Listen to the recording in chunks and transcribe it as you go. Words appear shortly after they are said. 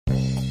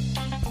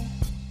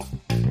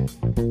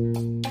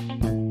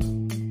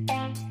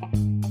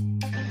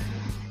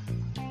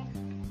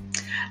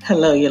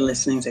Hello, you're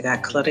listening to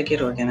Got Clutter,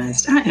 Get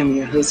Organized. I am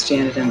your host,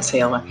 Janet M.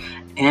 Taylor,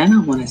 and I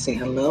want to say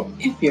hello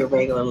if you're a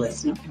regular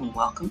listener, and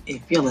welcome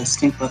if you're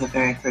listening for the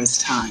very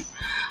first time.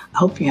 I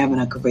hope you're having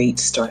a great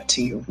start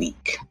to your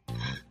week.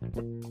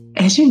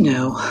 As you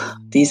know,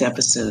 these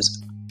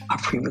episodes are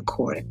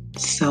pre-recorded,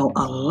 so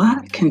a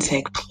lot can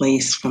take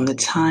place from the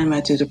time I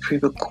do the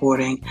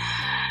pre-recording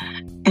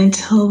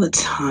until the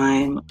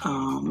time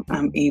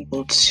I'm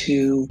able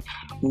to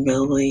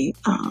really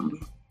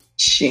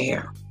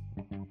share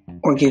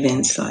or give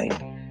insight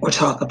or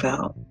talk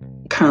about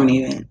current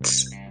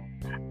events.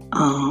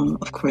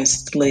 Of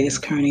course, the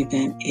latest current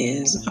event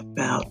is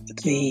about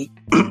the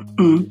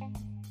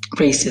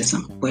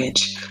racism,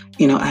 which,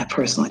 I have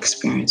personal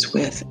experience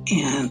with.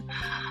 And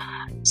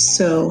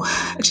so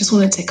I just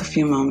want to take a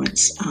few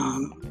moments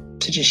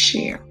to just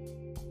share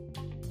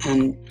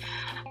and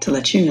to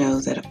let you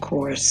know that, of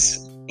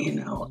course,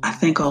 I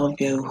thank all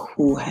of you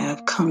who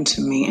have come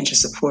to me and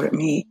just supported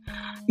me.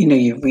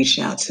 You've reached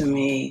out to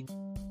me.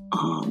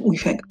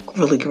 We've had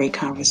really great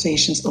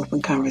conversations,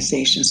 open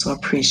conversations, so I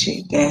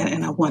appreciate that,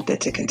 and I want that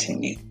to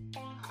continue.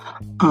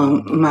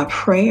 My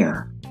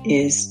prayer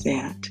is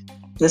that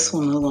this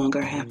will no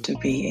longer have to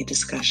be a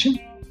discussion,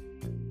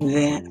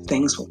 that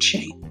things will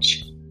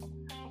change.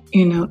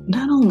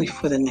 Not only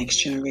for the next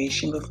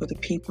generation, but for the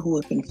people who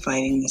have been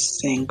fighting this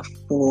thing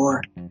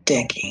for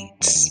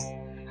decades.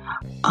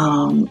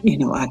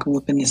 I grew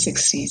up in the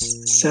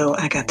 60s, so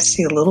I got to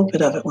see a little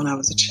bit of it when I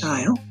was a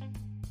child.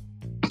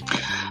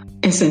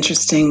 It's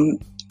interesting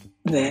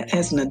that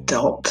as an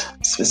adult,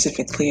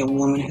 specifically a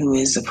woman who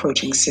is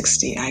approaching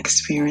 60, I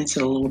experience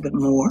it a little bit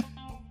more.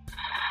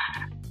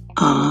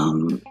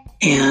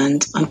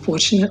 And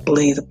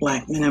unfortunately, the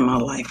Black men in my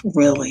life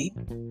really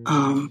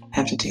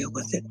have to deal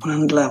with it on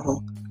a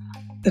level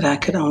that I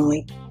could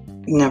only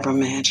never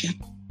imagine.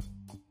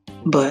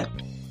 But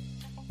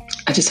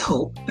I just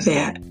hope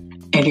that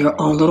in your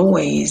own little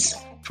ways,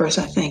 first,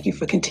 I thank you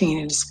for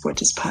continuing to support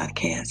this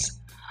podcast.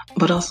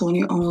 But also in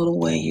your own little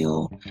way,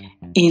 you'll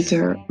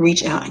either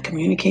reach out and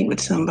communicate with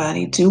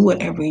somebody, do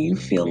whatever you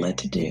feel led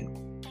to do.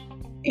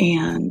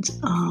 And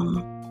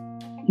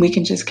we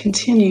can just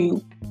continue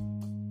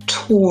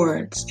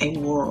towards a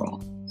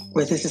world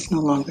where this is no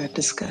longer a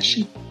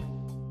discussion.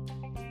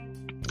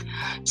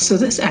 So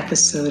this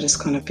episode is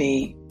going to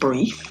be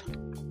brief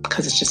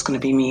because it's just going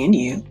to be me and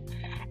you.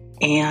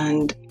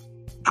 And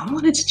I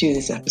wanted to do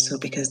this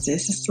episode because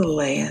this is the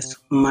last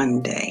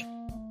Monday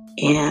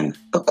in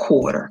the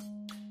quarter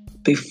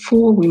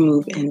before we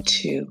move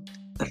into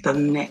the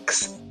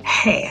next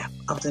half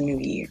of the new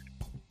year.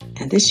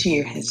 And this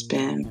year has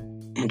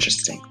been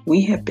interesting.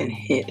 We have been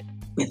hit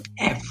with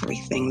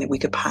everything that we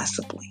could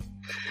possibly.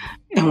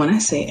 And when I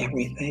say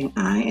everything,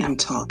 I am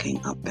talking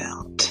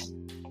about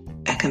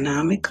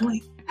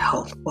economically,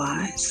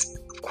 health-wise.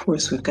 Of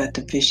course, we've got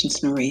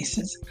divisions and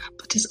races,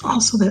 but there's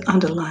also that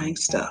underlying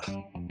stuff.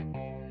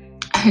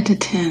 I had to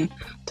attend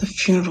the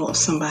funeral of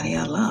somebody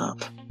I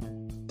love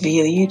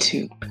via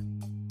YouTube.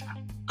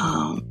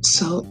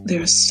 So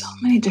there are so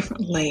many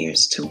different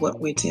layers to what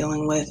we're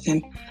dealing with.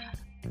 And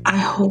I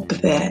hope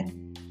that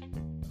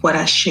what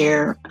I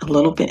share a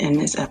little bit in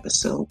this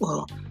episode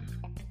will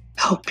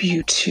help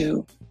you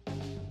to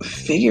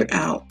figure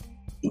out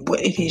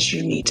what it is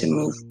you need to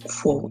move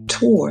forward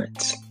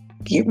towards.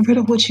 Get rid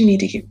of what you need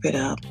to get rid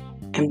of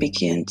and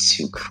begin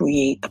to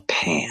create a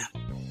path.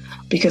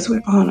 Because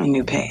we're on a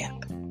new path.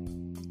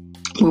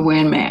 We're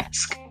wearing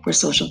masks. We're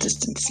social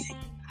distancing.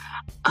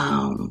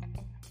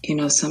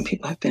 Some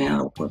people have been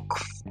out of work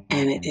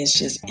and it is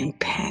just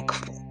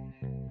impactful.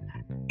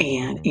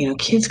 And,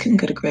 kids couldn't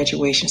go to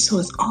graduation. So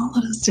it's all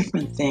of those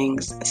different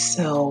things.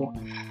 So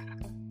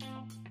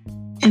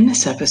in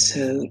this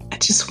episode, I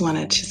just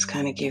want to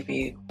kind of give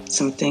you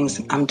some things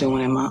that I'm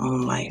doing in my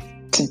own life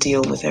to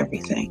deal with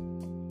everything.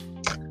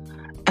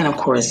 And of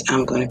course, I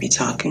will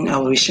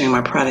be sharing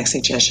my product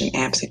suggestion,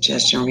 app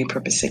suggestion,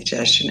 repurpose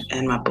suggestion,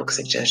 and my book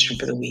suggestion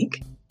for the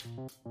week.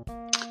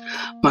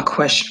 My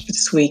question for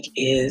this week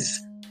is,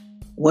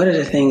 what are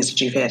the things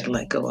that you've had to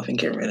let go of and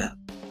get rid of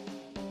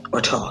or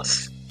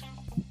toss?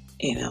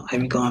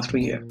 Have you gone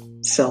through your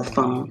cell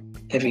phone?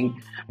 Have you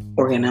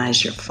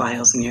organized your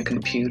files in your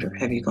computer?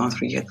 Have you gone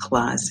through your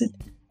closet?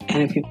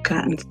 And have you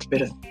gotten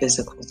rid of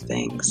physical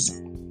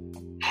things?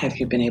 Have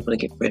you been able to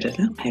get rid of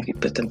them? Have you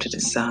put them to the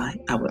side?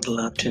 I would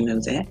love to know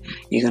that.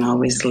 You can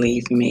always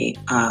leave me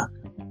a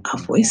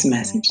voice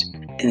message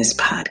in this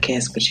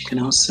podcast, but you can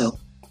also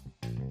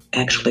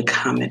actually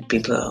comment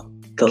below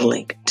the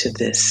link to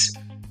this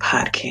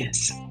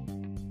podcast.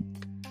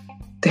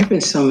 There have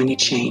been so many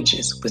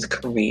changes with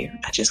career.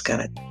 I just got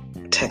a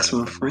text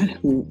from a friend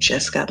who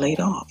just got laid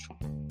off.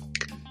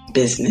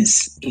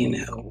 Business,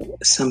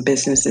 some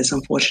businesses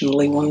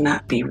unfortunately will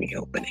not be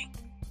reopening.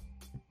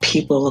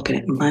 People are looking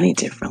at money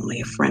differently.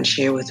 A friend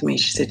shared with me,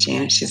 she said,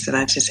 Janet,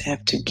 I just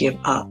have to give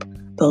up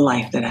the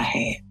life that I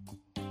had.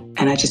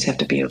 And I just have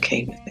to be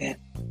okay with that.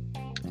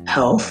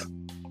 Health,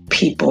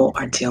 people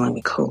are dealing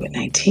with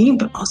COVID-19,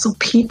 but also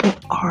people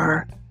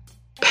are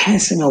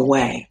passing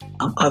away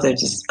of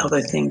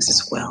other things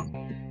as well.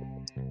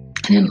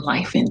 And in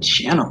life in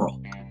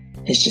general,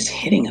 it's just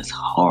hitting us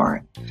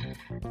hard.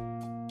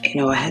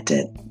 I had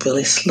to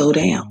really slow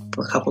down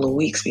for a couple of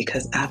weeks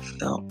because I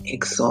felt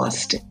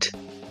exhausted.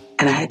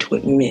 And I had to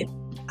admit,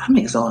 I'm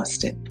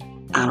exhausted.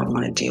 I don't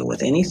want to deal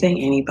with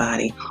anything,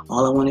 anybody.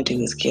 All I want to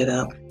do is get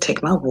up,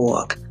 take my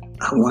walk.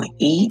 I want to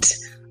eat.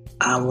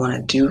 I want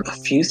to do a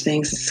few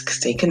things to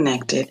stay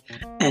connected.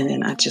 And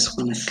then I just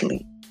want to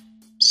sleep.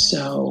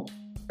 So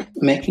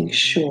making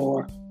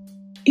sure,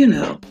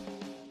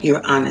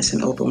 you're honest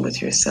and open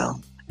with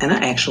yourself. And I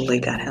actually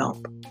got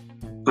help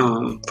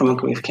from a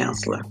grief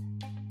counselor.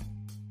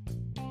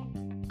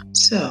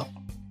 So,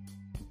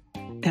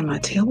 in my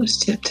Taylor's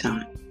tip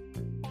time,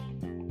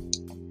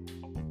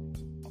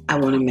 I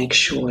want to make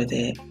sure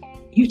that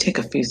you take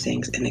a few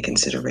things into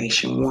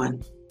consideration.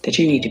 One, that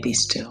you need to be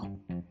still.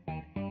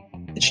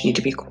 That you need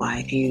to be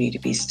quiet and you need to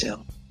be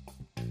still.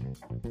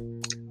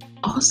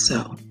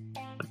 Also,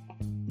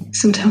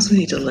 sometimes we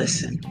need to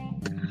listen.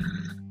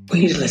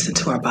 We need to listen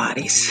to our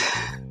bodies.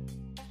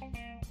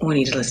 We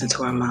need to listen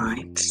to our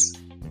minds.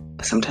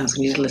 But sometimes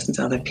we need to listen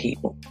to other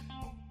people.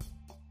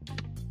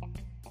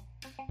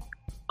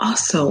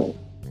 Also,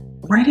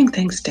 writing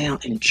things down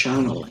and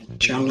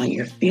journaling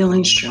your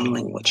feelings,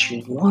 journaling what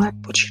you want,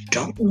 what you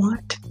don't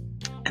want.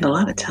 And a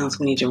lot of times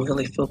we need to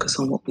really focus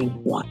on what we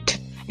want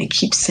and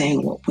keep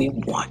saying what we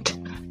want.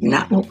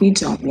 Not what we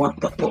don't want,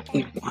 but what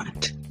we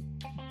want.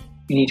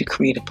 You need to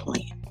create a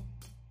plan.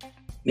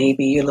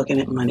 Maybe you're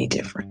looking at money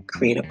different.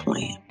 Create a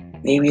plan.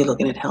 Maybe you're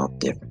looking at health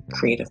different.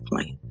 Create a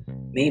plan.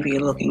 Maybe you're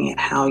looking at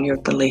how your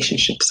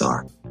relationships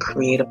are.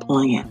 Create a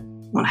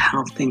plan on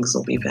how things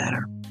will be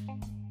better.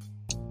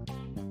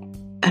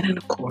 And then,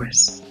 of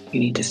course, you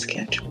need to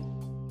schedule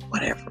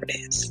whatever it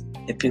is.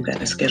 If you've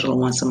got to schedule a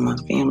once a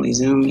month family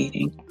Zoom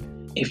meeting,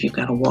 if you've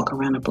got to walk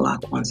around the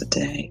block once a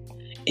day,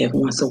 if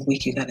once a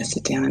week you got to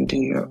sit down and do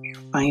your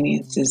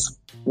finances,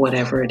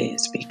 whatever it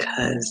is,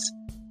 because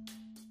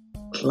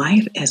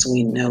life as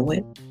we know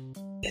it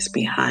is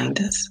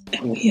behind us,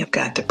 and we have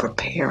got to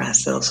prepare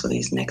ourselves for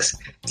these next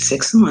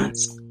 6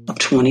 months of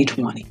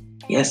 2020.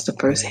 Yes, the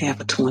first half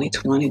of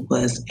 2020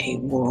 was a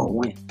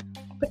whirlwind,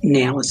 but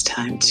now it's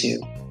time to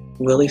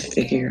really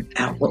figure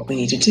out what we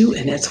need to do.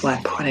 And that's why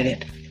part of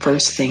that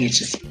first thing is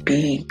just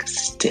being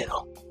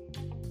still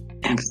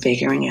and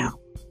figuring out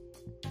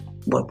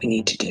what we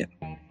need to do.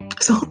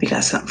 So I hope you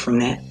got something from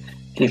that.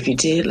 And if you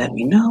did, let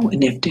me know.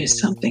 And if there's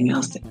something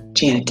else that,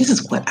 Janet, this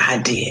is what I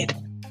did,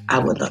 I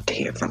would love to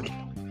hear from you.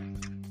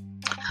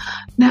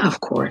 Now,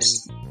 of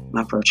course,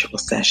 my virtual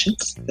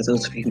sessions, for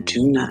those of you who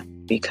do not,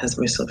 because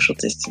we're social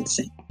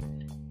distancing,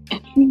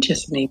 and you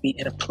just may be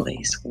at a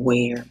place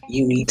where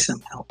you need some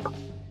help.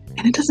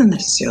 And it doesn't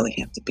necessarily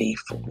have to be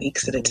for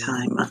weeks at a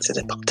time, months at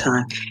a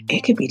time.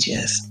 It could be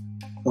just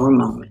for a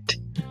moment.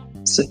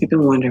 So if you've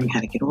been wondering how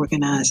to get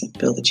organized and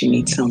feel that you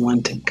need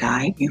someone to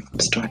guide you from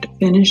start to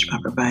finish by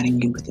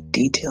providing you with the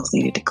details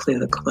needed to clear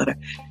the clutter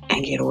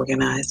and get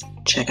organized,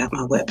 check out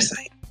my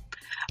website.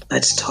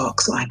 Let's talk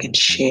so I can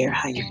share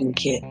how you can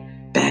get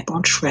back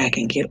on track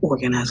and get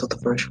organized with a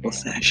virtual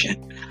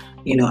session.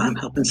 I'm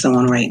helping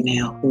someone right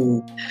now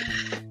who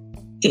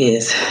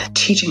is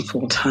teaching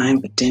full-time,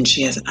 but then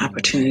she has an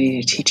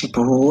opportunity to teach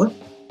abroad.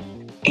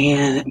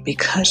 And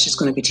because she's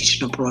going to be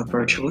teaching abroad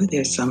virtually,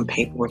 there's some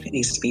paperwork that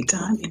needs to be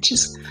done and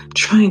just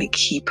trying to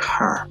keep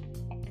her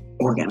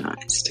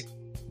organized.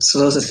 So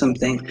those are some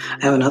things.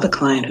 I have another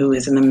client who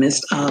is in the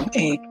midst of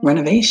a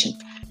renovation.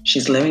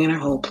 She's living in her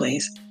whole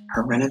place.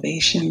 Her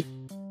renovation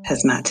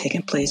has not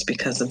taken place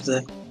because of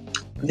the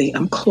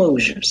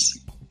closures.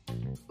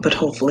 But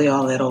hopefully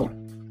all that'll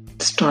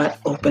start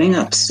opening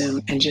up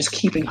soon and just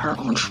keeping her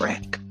on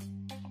track.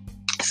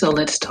 So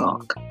let's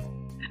talk.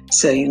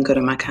 So you can go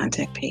to my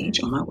contact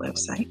page on my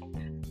website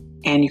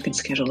and you can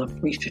schedule a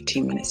free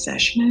 15-minute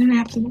session. And then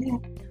after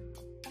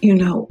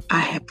that, I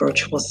have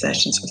virtual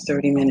sessions for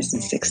 30 minutes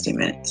and 60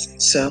 minutes.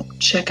 So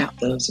check out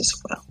those as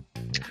well.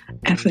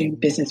 And for you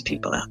business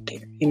people out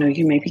there,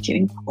 you may be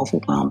getting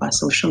overwhelmed by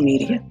social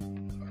media.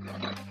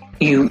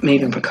 You may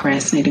be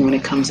procrastinating when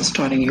it comes to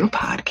starting your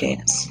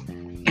podcast.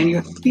 And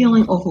you're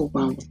feeling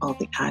overwhelmed with all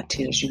the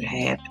ideas you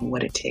have and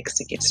what it takes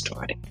to get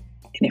started.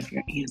 And if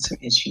your answer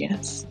is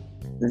yes,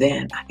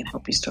 then I can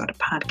help you start a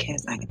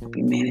podcast. I can help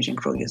you manage and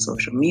grow your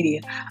social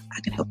media. I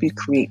can help you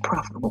create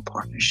profitable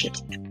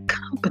partnerships and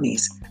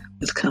companies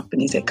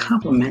that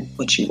complement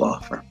what you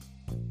offer.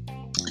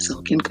 So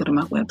you can go to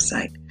my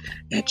website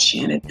at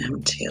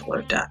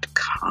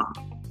janetmtaylor.com.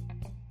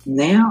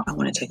 Now I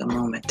want to take a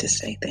moment to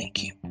say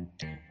thank you.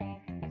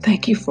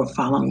 Thank you for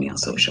following me on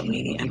social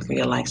media and for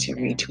your likes, your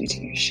retweets,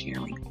 and your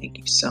sharing. Thank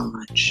you so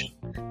much.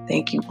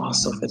 Thank you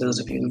also for those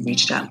of you who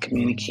reached out and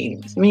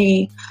communicated with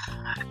me.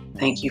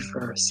 Thank you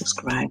for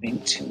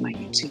subscribing to my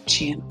YouTube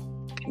channel.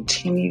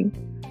 Continue.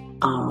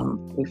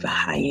 We have a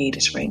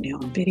hiatus right now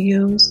on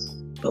videos,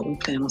 but we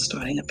plan on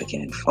starting up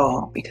again in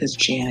fall because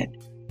Janet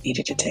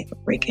needed to take a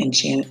break and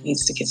Janet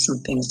needs to get some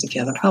things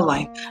together in her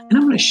life. And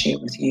I'm going to share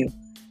with you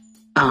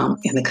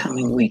in the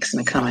coming weeks, in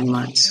the coming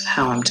months,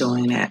 how I'm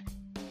doing that.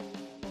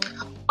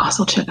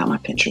 Also, check out my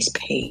Pinterest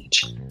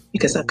page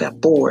because I've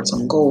got boards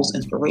on goals,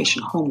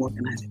 inspiration, home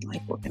organizing,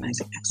 life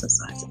organizing,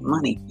 exercise, and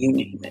money. You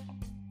name it.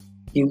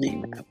 You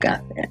name it. I've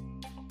got that.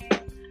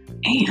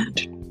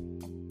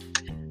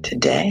 And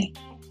today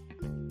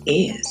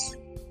is,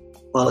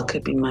 well, it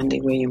could be Monday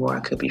where you are.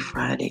 It could be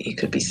Friday. It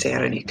could be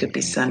Saturday. It could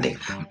be Sunday.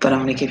 But I'm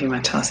going to give you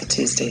my Toss of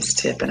Tuesdays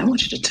tip. And I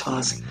want you to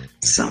toss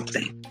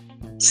something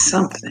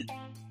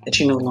that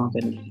you no longer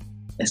need.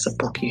 It's a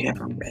book you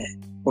haven't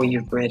read, or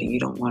you've read and you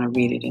don't want to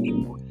read it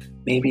anymore.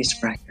 Maybe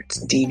it's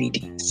records,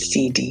 DVDs,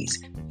 CDs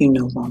you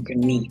no longer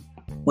need.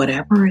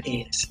 Whatever it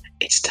is,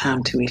 it's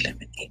time to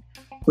eliminate.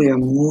 We are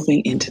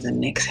moving into the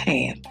next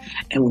half,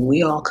 and when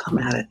we all come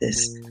out of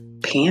this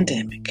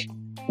pandemic,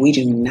 we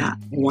do not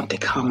want to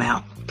come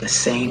out the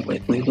same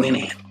way we went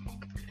in.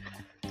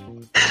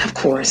 And of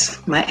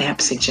course, my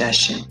app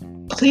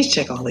suggestion, please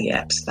check all the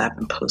apps that I've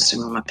been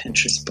posting on my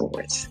Pinterest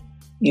boards.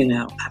 You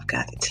know, I've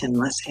got the 10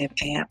 must-have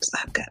apps.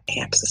 I've got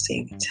apps to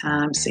save you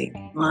time, save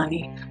you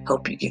money,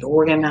 help you get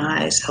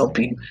organized, help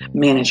you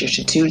manage your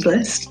to-do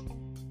list.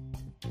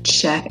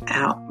 Check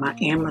out my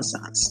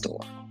Amazon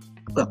store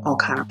with all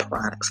kind of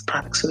products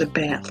for the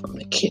bathroom,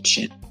 the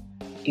kitchen,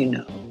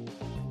 your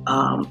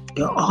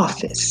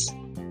office,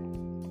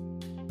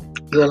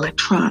 your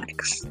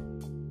electronics,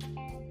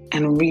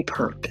 and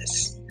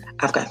repurpose.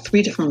 I've got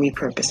 3 different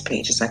repurpose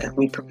pages. I got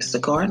repurpose the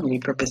garden,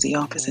 repurpose the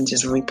office, and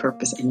just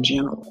repurpose in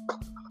general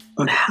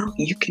on how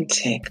you can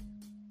take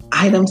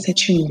items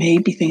that you may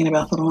be thinking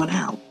about throwing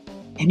out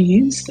and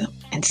use them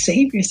and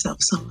save yourself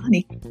some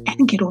money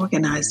and get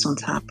organized on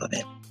top of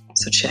it.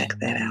 So check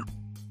that out.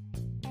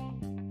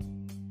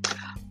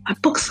 My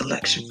book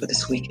selection for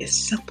this week is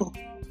Simple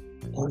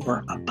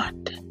Over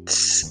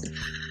Abundance.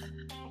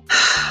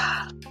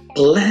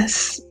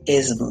 Less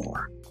is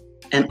more.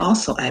 And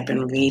also I've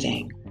been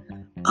reading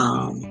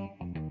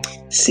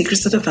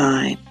Secrets of the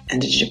Vine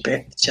and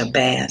the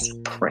Jabez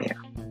Prayer.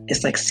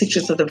 It's like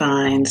Secrets of the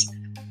Vines,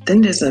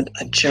 then there's a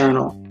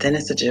journal, then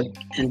it's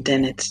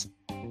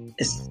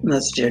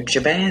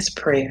Jabez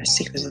Prayer,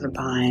 Secrets of the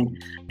Vine,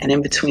 and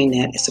in between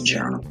that it's a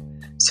journal.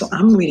 So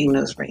I'm reading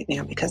those right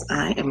now because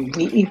I am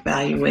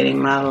reevaluating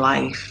my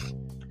life,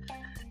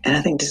 and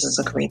I think this is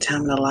a great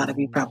time, and a lot of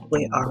you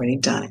probably already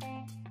done it.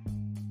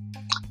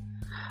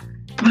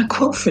 My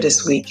quote for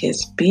this week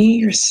is, be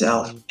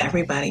yourself,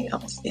 everybody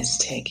else is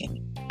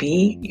taken.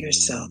 Be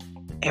yourself,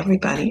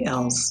 everybody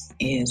else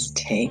is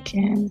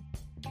taken.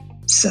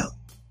 So,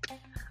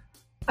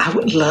 I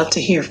would love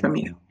to hear from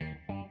you.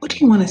 What do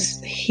you want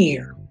to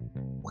hear?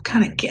 What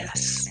kind of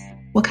guests?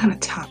 What kind of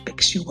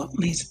topics you want on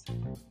these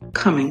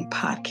coming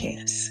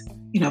podcasts?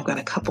 I've got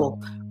a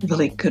couple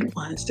really good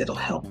ones that'll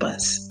help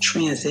us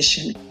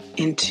transition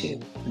into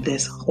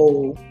this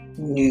whole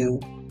new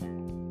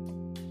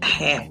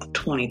half of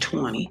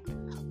 2020,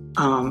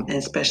 and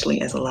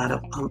especially as a lot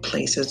of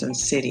places and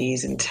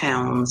cities and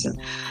towns and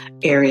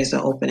areas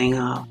are opening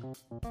up.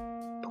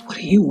 But what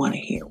do you want to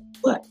hear?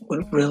 What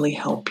would really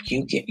help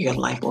you get your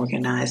life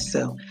organized?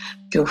 So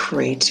feel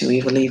free to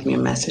either leave me a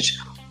message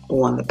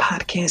on the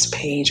podcast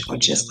page or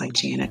just like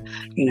Janet,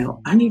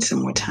 I need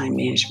some more time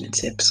management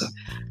tips. Or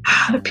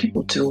how do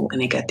people do when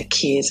they got the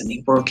kids and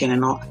they working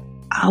and all?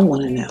 I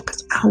want to know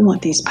because I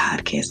want these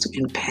podcasts to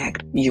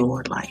impact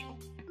your life.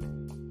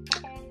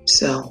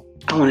 So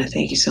I want to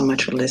thank you so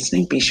much for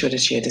listening. Be sure to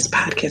share this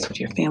podcast with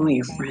your family,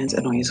 your friends,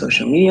 and on your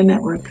social media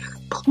network.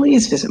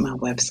 Please visit my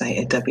website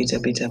at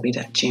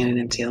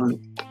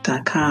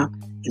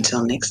www.janetmtaylor.com.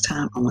 Until next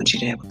time, I want you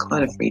to have a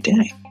clutter-free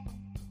day.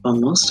 But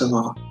most of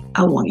all,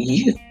 I want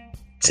you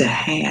to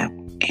have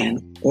an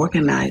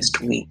organized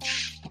week.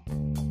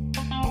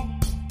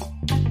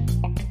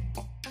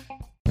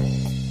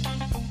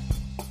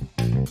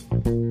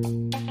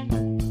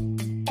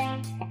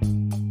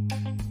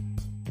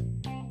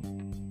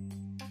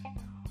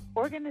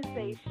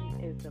 Organization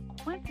is a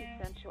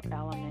quintessential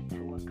element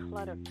to a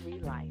clutter-free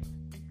life.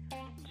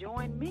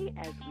 Join me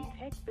as we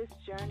take this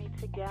journey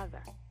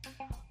together.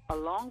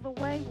 Along the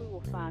way, we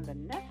will find the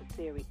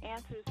necessary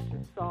answers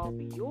to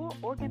solve your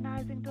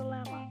organizing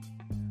dilemma.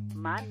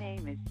 My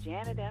name is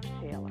Janet M.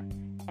 Taylor,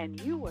 and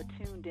you are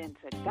tuned in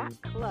to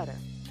Got Clutter,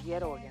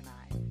 Get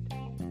Organized.